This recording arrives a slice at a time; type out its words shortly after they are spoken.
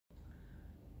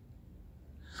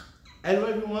Hello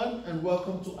everyone and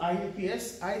welcome to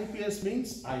iDPS. iDPS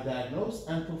means I diagnose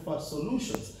and proffer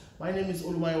solutions. My name is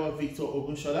Oluwayewa Victor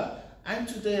Ogunshola and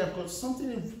today I've got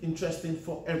something interesting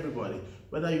for everybody.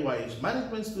 Whether you are a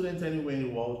management student anywhere in the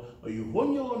world, or you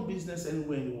own your own business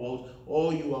anywhere in the world,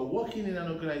 or you are working in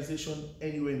an organization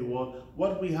anywhere in the world,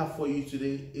 what we have for you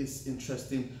today is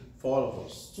interesting for all of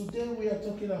us. Today we are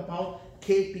talking about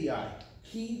KPI,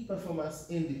 Key Performance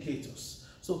Indicators.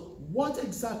 So what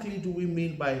exactly do we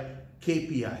mean by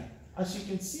KPI? As you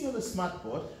can see on the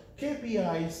smartboard,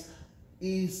 KPIs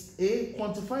is a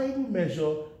quantifiable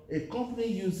measure a company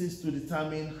uses to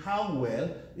determine how well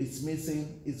it's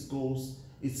meeting its goals,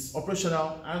 its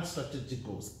operational and strategic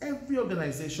goals. Every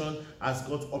organization has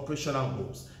got operational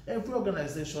goals. Every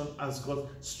organization has got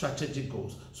strategic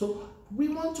goals. So we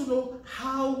want to know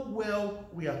how well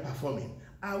we are performing.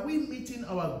 Are we meeting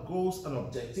our goals and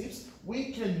objectives?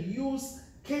 We can use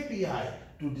KPI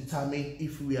to determine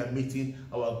if we are meeting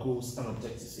our goals and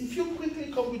objectives. If you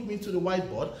quickly come with me to the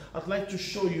whiteboard, I'd like to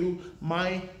show you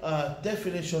my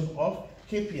definition of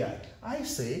KPI. I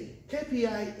say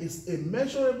KPI is a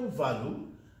measurable value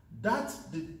that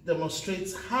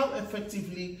demonstrates how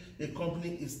effectively a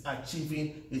company is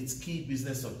achieving its key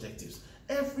business objectives.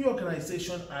 Every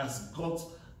organization has got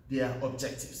their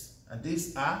objectives, and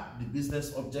these are the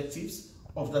business objectives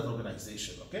of that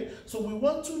organization. Okay, so we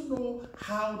want to know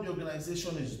how the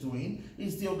organization is doing.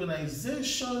 Is the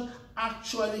organization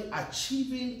actually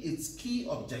achieving its key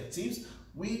objectives?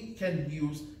 We can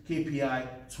use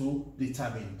KPI to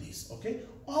determine this. Okay,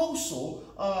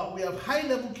 also we have high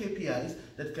level KPIs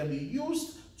that can be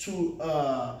used to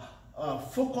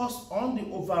focus on the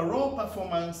overall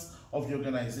performance of the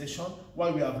organization,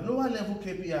 while we have lower level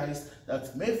KPIs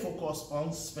that may focus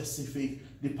on specific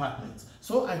departments.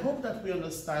 So I hope that we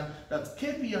understand that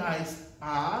KPIs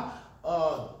are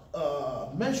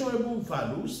measurable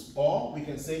values, or we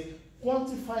can say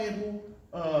quantifiable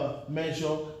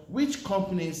measure which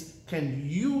companies can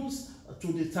use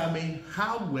to determine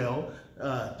how well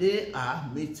they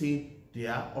are meeting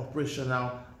their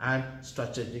operational and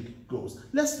strategic goals.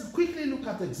 Let's quickly look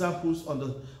at examples on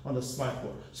the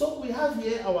smartboard. So we have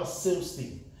here our sales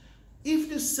team. If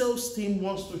the sales team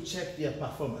wants to check their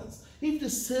performance, if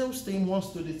the sales team wants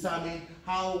to determine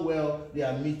how well they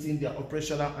are meeting their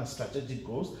operational and strategic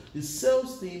goals, the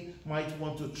sales team might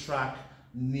want to track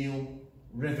new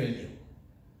revenue.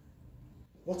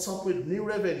 What's up with new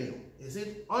revenue? Is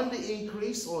it on the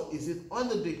increase or is it on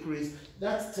the decrease?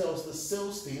 That tells the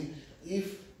sales team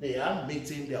if they are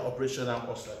meeting their operational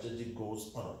or strategic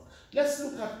goals or not. Let's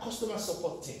look at customer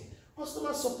support team.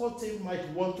 Customer support team might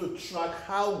want to track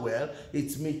how well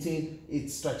it's meeting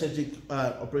its strategic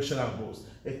operational goals.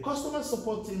 A customer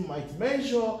support team might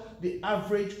measure the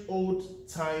average hold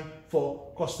time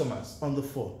for customers on the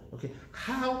phone. Okay,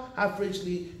 how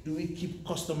averagely do we keep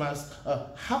customers?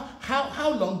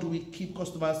 How long do we keep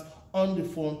customers on the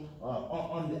phone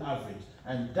on the average?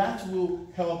 And that will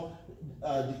help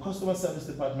the customer service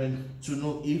department to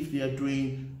know if they are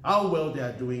doing, how well they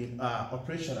are doing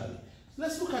operationally.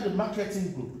 Let's look at the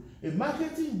marketing group. A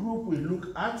marketing group will look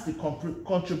at the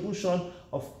contribution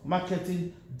of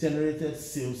marketing generated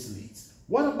sales leads.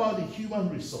 What about the human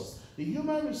resource? The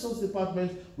human resource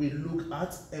department will look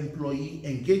at employee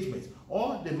engagement,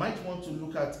 or they might want to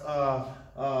look at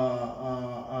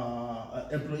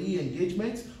employee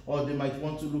engagement, or they might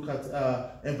want to look at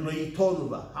employee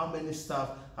turnover, how many staff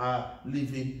are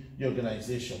leaving the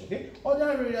organization. Okay,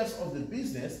 other areas of the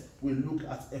business will look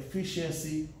at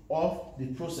efficiency of the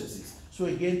processes. So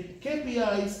again,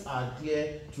 KPIs are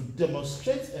there to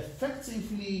demonstrate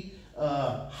effectively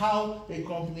how a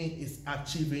company is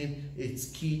achieving its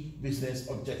key business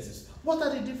objectives. What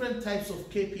are the different types of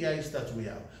KPIs that we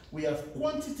have? We have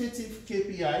quantitative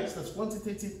KPIs, that's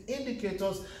quantitative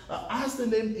indicators. As the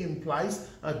name implies,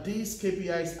 these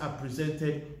KPIs are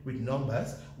presented with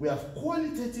numbers. We have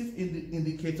qualitative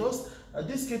indicators.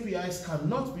 These KPIs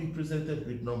cannot be presented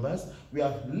with numbers. We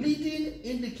have leading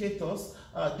indicators.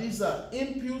 These are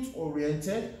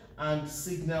input-oriented and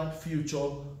signal future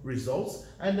results.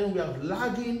 And then we have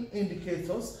lagging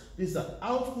indicators. These are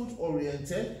output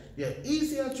oriented. They are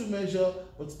easier to measure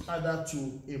but harder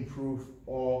to improve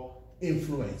or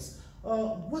influence.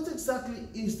 What exactly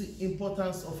is the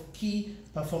importance of key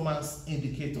performance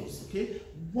indicators? Okay,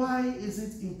 why is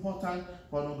it important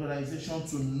for an organization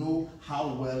to know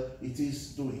how well it is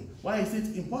doing? Why is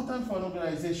it important for an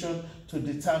organization to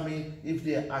determine if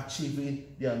they are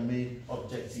achieving their main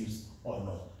objectives or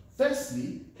not?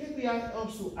 Firstly, KPI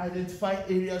helps to identify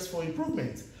areas for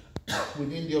improvement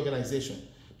within the organization.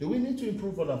 Do we need to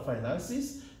improve on our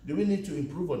finances? Do we need to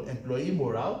improve on employee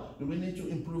morale? Do we need to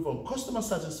improve on customer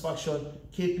satisfaction?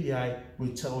 KPI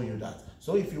will tell you that.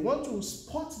 So if you want to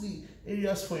spot the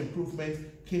areas for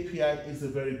improvement, KPI is a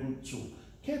very good tool.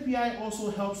 KPI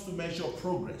also helps to measure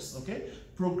progress, okay?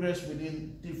 Progress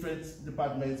within different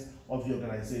departments of the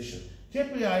organization.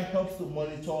 KPI helps to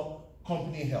monitor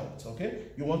company health, okay?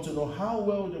 You want to know how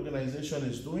well the organization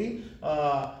is doing,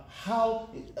 how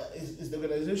is the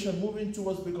organization moving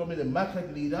towards becoming a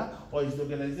market leader, or is the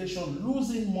organization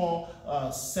losing more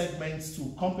segments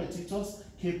to competitors?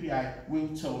 KPI will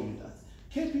tell you that.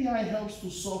 KPI helps to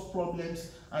solve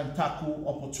problems and tackle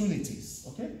opportunities,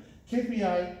 okay?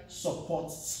 KPI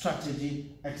supports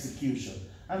strategy execution.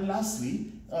 And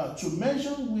lastly, to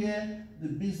measure where the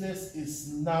business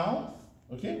is now,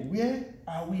 okay, where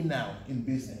are we now in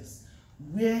business?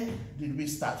 Where did we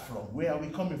start from? Where are we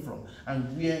coming from?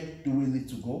 And where do we need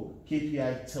to go?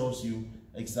 KPI tells you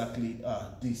exactly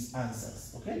these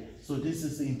answers, okay? So this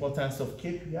is the importance of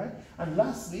KPI. And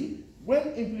lastly,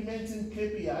 when implementing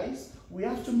KPIs, we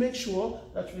have to make sure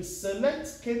that we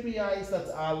select KPIs that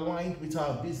are aligned with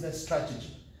our business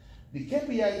strategy. The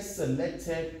KPIs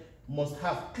selected must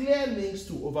have clear links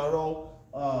to overall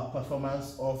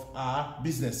performance of our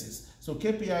businesses. So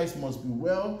KPIs must be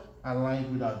well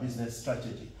aligned with our business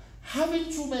strategy.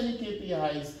 Having too many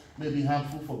KPIs may be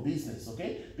harmful for business,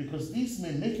 okay? Because this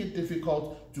may make it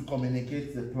difficult to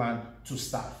communicate the plan to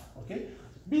staff, okay?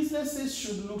 Businesses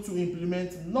should look to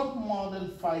implement not more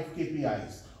than 5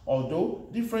 KPIs, although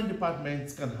different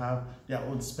departments can have their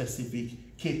own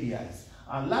specific KPIs.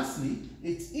 And lastly,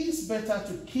 it is better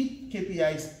to keep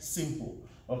KPIs simple,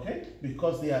 okay?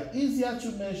 Because they are easier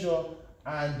to measure,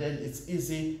 and then it's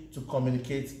easy to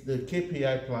communicate the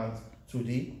KPI plans to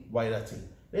the wider team.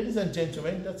 Ladies and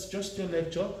gentlemen, that's just your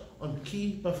lecture on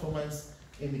key performance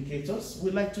indicators.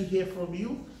 We'd like to hear from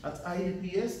you at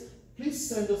iDPS. Please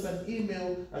send us an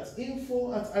email at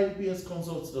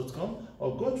info@idpsconsults.com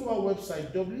or go to our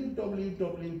website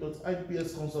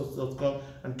www.idpsconsults.com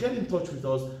and get in touch with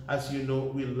us. As you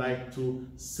know, we like to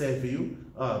serve you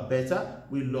better.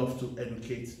 We love to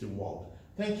educate the world.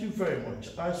 Thank you very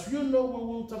much. As you know, we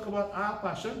will talk about our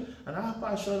passion, and our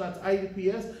passion at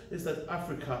iDPS is that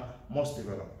Africa must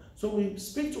develop. So we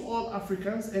speak to all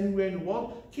Africans anywhere in the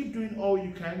world. Keep doing all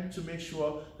you can to make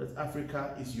sure that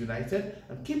Africa is united,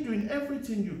 and keep doing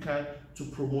everything you can to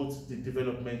promote the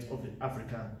development of the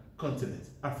African continent.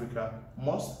 Africa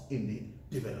must indeed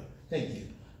develop. Thank you.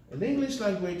 In English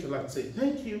language, I'd like to say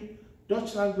thank you.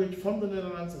 Dutch language from the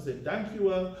Netherlands, I say thank you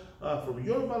well. From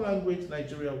Yoruba language,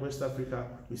 Nigeria, West Africa,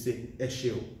 we say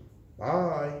Eshio.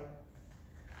 Bye.